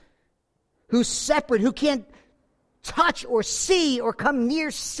holiness, who's separate, who can't touch or see or come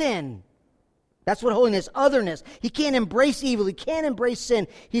near sin. That's what holiness, otherness. He can't embrace evil. He can't embrace sin.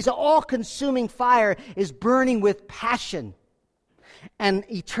 He's an all-consuming fire, is burning with passion and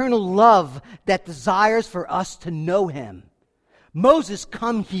eternal love that desires for us to know him. Moses,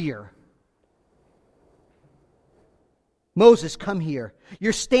 come here. Moses, come here.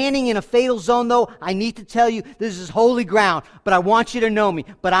 You're standing in a fatal zone, though. I need to tell you, this is holy ground, but I want you to know me.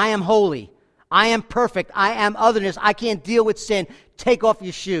 But I am holy. I am perfect. I am otherness. I can't deal with sin. Take off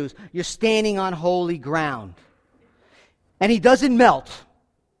your shoes. You're standing on holy ground. And he doesn't melt,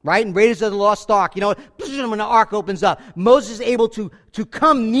 right? In Raiders of the Lost Ark, you know, when the ark opens up, Moses is able to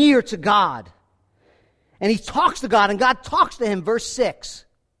come near to God. And he talks to God, and God talks to him, verse 6.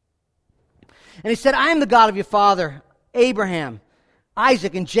 And he said, I am the God of your father, Abraham,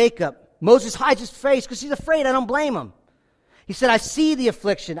 Isaac, and Jacob. Moses hides his face because he's afraid. I don't blame him. He said, I see the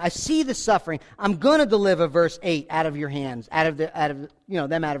affliction. I see the suffering. I'm going to deliver, verse 8, out of your hands,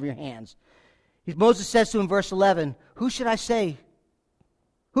 them out of your hands. Moses says to him, verse 11, who should I say?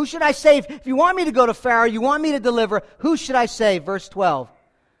 Who should I say? If you want me to go to Pharaoh, you want me to deliver, who should I say? Verse 12,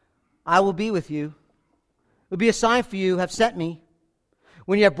 I will be with you. It will be a sign for you, have sent me.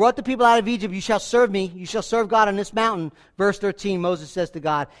 When you have brought the people out of Egypt, you shall serve me. You shall serve God on this mountain. Verse 13, Moses says to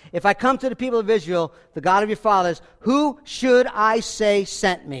God, if I come to the people of Israel, the God of your fathers, who should I say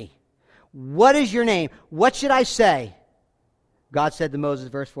sent me? What is your name? What should I say? God said to Moses,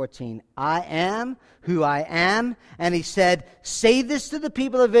 verse 14, I am who I am. And he said, say this to the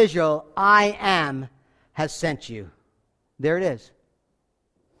people of Israel, I am has sent you. There it is.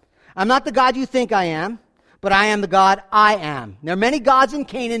 I'm not the God you think I am, but I am the God I am. There are many gods in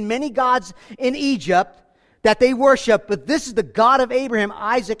Canaan, many gods in Egypt that they worship, but this is the God of Abraham,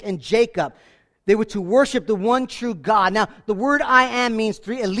 Isaac, and Jacob. They were to worship the one true God. Now, the word I am means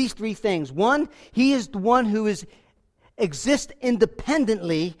at least three things. One, he is the one who exists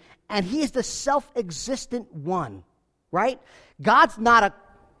independently, and he is the self-existent one, right? God's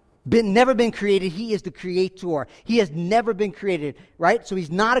never been created. He is the creator. He has never been created, right? So he's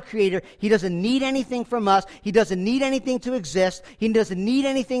not a creator. He doesn't need anything from us. He doesn't need anything to exist. He doesn't need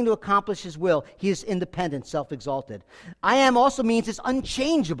anything to accomplish his will. He is independent, self-exalted. I am also means it's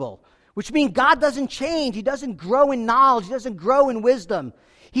unchangeable, which means God doesn't change. He doesn't grow in knowledge. He doesn't grow in wisdom.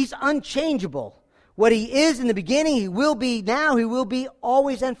 He's unchangeable. What he is in the beginning, he will be now, he will be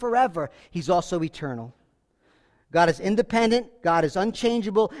always and forever. He's also eternal. God is independent, God is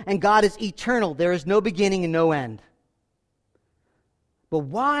unchangeable, and God is eternal. There is no beginning and no end. But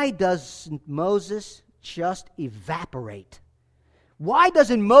why does Moses just evaporate? Why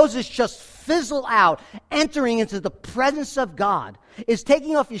doesn't Moses just fizzle out, entering into the presence of God? Is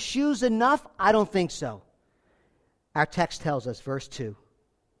taking off your shoes enough? I don't think so. Our text tells us, verse 2.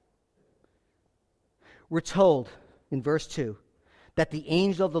 we're told in verse 2 that the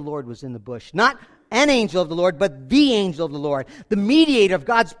angel of the Lord was in the bush. Not an angel of the Lord, but the angel of the Lord. The mediator of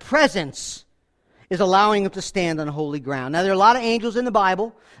God's presence is allowing him to stand on holy ground. Now, there are a lot of angels in the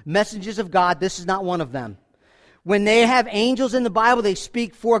Bible, messengers of God. This is not one of them. When they have angels in the Bible, they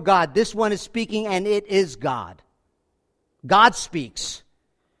speak for God. This one is speaking, and it is God. God speaks.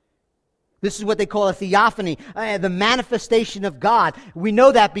 This is what they call a theophany, the manifestation of God. We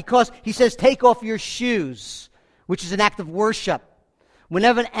know that because he says, take off your shoes, which is an act of worship.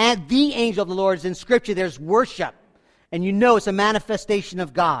 Whenever the angel of the Lord is in Scripture, there's worship. And you know it's a manifestation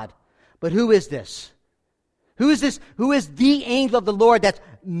of God. But who is this? Who is this? Who is the angel of the Lord that's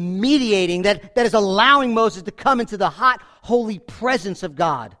mediating, that is allowing Moses to come into the hot, holy presence of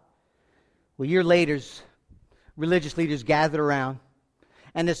God? Well, years later, religious leaders gathered around,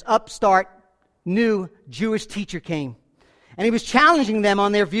 and this upstart, new Jewish teacher came. And he was challenging them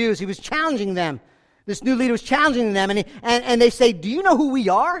on their views. He was challenging them. This new leader was challenging them, and they say, do you know who we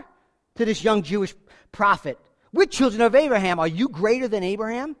are? To this young Jewish prophet. We're children of Abraham. Are you greater than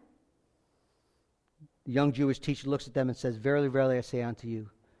Abraham? The young Jewish teacher looks at them and says, verily, verily, I say unto you,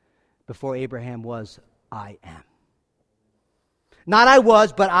 before Abraham was, I am. Not I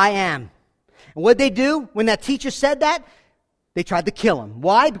was, but I am. And what did they do when that teacher said that? They tried to kill him.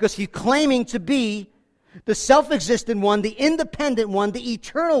 Why? Because he's claiming to be the self-existent one, the independent one, the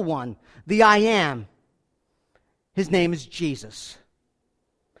eternal one, the I am. His name is Jesus.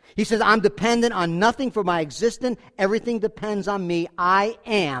 He says, I'm dependent on nothing for my existence. Everything depends on me. I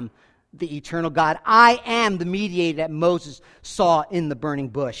am the eternal God. I am the mediator that Moses saw in the burning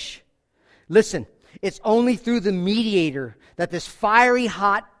bush. Listen, it's only through the mediator that this fiery,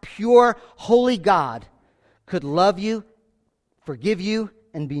 hot, pure, holy God could love you, forgive you,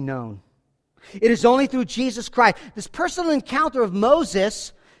 and be known. It is only through Jesus Christ. This personal encounter of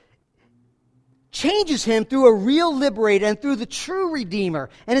Moses changes him through a real liberator and through the true Redeemer.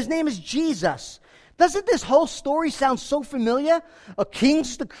 And his name is Jesus. Doesn't this whole story sound so familiar? A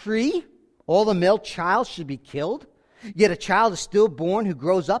king's decree, all the male child should be killed. Yet a child is still born who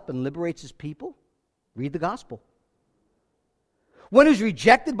grows up and liberates his people. Read the gospel. One who's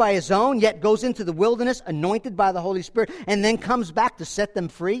rejected by his own, yet goes into the wilderness, anointed by the Holy Spirit, and then comes back to set them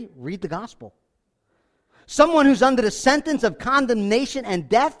free. Read the gospel. Someone who's under the sentence of condemnation and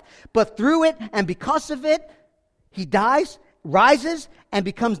death, but through it and because of it, he dies, rises, and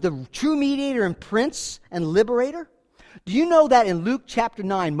becomes the true mediator and prince and liberator. Do you know that in Luke chapter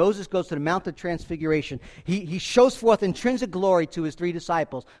 9, Moses goes to the Mount of Transfiguration. He shows forth intrinsic glory to his 3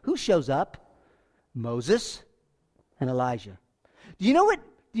 disciples. Who shows up? Moses and Elijah. Do you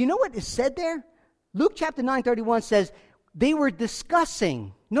know what is said there? Luke chapter 9:31 says they were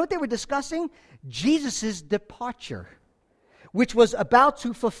discussing. You know what they were discussing? Jesus' departure, which was about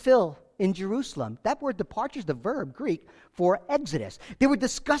to fulfill in Jerusalem. That word departure is the verb, Greek, for exodus. They were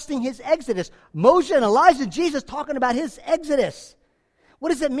discussing his exodus. Moses and Elijah and Jesus talking about his exodus. What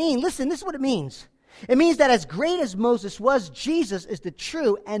does it mean? Listen, this is what it means. It means that as great as Moses was, Jesus is the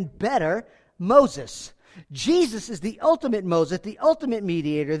true and better Moses. Jesus is the ultimate Moses, the ultimate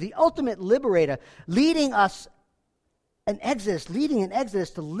mediator, the ultimate liberator, leading an exodus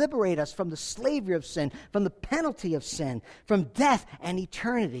to liberate us from the slavery of sin, from the penalty of sin, from death and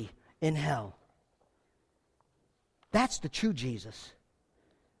eternity in hell. That's the true Jesus.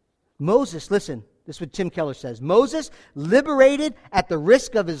 Moses, listen, this is what Tim Keller says. Moses liberated at the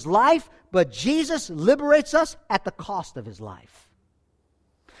risk of his life, but Jesus liberates us at the cost of his life.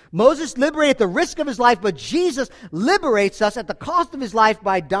 Moses liberated at the risk of his life, but Jesus liberates us at the cost of his life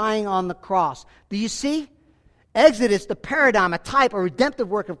by dying on the cross. Do you see? Exodus, the paradigm, a type, a redemptive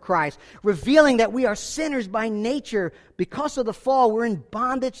work of Christ, revealing that we are sinners by nature. Because of the fall, we're in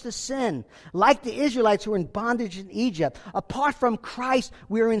bondage to sin. Like the Israelites who were in bondage in Egypt. Apart from Christ,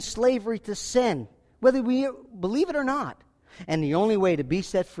 we are in slavery to sin, whether we believe it or not. And the only way to be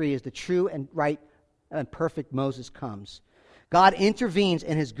set free is the true and right and perfect Moses comes. God intervenes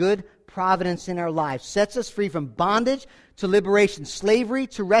in his good providence in our lives, sets us free from bondage to liberation, slavery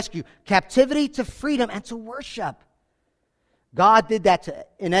to rescue, captivity to freedom, and to worship. God did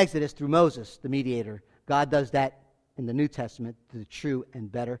that in Exodus through Moses, the mediator. God does that in the New Testament to the true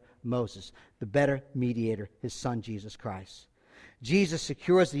and better Moses, the better mediator, his son Jesus Christ. Jesus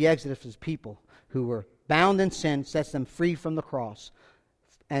secures the exodus of his people who were bound in sin, sets them free from the cross,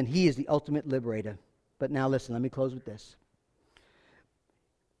 and he is the ultimate liberator. But now listen, let me close with this.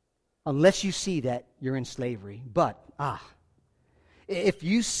 Unless you see that, you're in slavery. But, if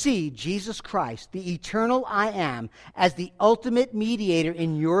you see Jesus Christ, the eternal I am, as the ultimate mediator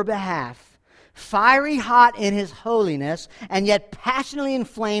in your behalf, fiery hot in his holiness, and yet passionately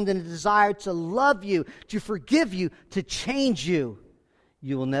inflamed in a desire to love you, to forgive you, to change you,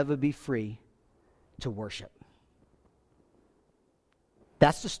 you will never be free to worship.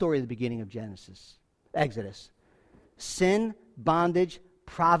 That's the story of the beginning of Exodus. Sin, bondage,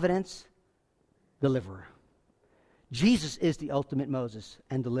 providence, deliverer. Jesus is the ultimate Moses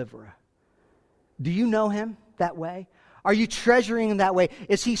and deliverer. Do you know him that way? Are you treasuring him that way?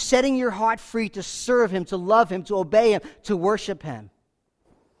 Is he setting your heart free to serve him, to love him, to obey him, to worship him?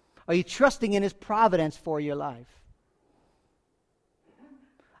 Are you trusting in his providence for your life?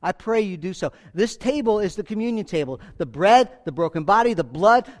 I pray you do so. This table is the communion table. The bread, the broken body, the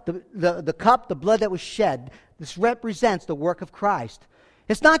blood, the cup, the blood that was shed. This represents the work of Christ.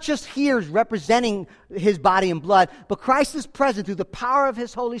 It's not just here representing his body and blood, but Christ is present through the power of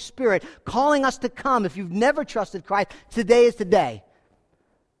his Holy Spirit, calling us to come. If you've never trusted Christ, today is the day.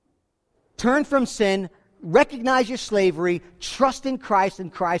 Turn from sin, recognize your slavery, trust in Christ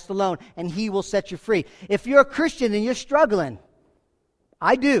and Christ alone, and he will set you free. If you're a Christian and you're struggling,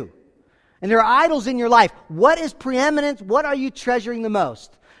 I do, and there are idols in your life, what is preeminent? What are you treasuring the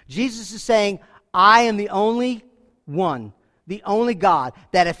most? Jesus is saying, I am the only one, the only God,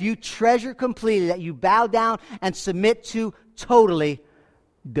 that if you treasure completely, that you bow down and submit to totally,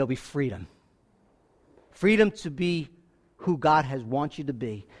 there'll be freedom. Freedom to be who God has wants you to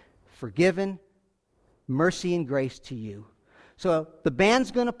be. Forgiven, mercy and grace to you. So the band's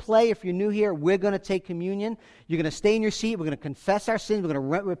going to play. If you're new here, we're going to take communion. You're going to stay in your seat. We're going to confess our sins. We're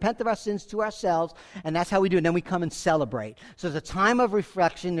going to repent of our sins to ourselves. And that's how we do it. And then we come and celebrate. So there's a time of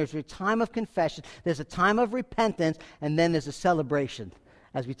reflection. There's a time of confession. There's a time of repentance. And then there's a celebration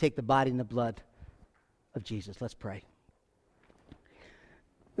as we take the body and the blood of Jesus. Let's pray.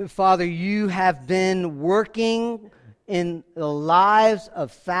 Father, you have been working in the lives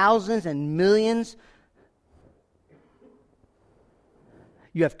of thousands and millions.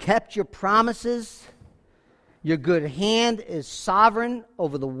 You have kept your promises. Your good hand is sovereign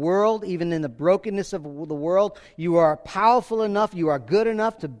over the world, even in the brokenness of the world. You are powerful enough, you are good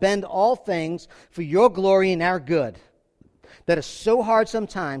enough to bend all things for your glory and our good. That is so hard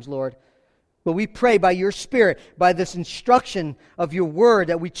sometimes, Lord. But we pray by your Spirit, by this instruction of your word,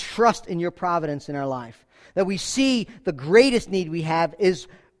 that we trust in your providence in our life. That we see the greatest need we have is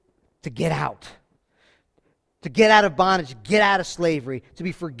to get out. To get out of bondage, get out of slavery, to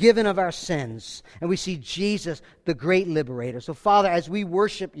be forgiven of our sins. And we see Jesus, the great liberator. So, Father, as we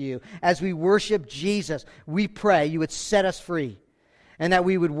worship you, as we worship Jesus, we pray you would set us free. And that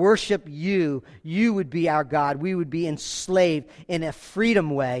we would worship you. You would be our God. We would be enslaved in a freedom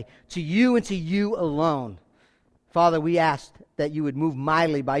way to you and to you alone. Father, we ask that you would move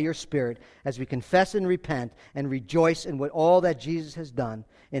mightily by your Spirit as we confess and repent and rejoice in what all that Jesus has done.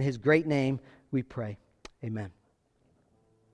 In his great name we pray. Amen.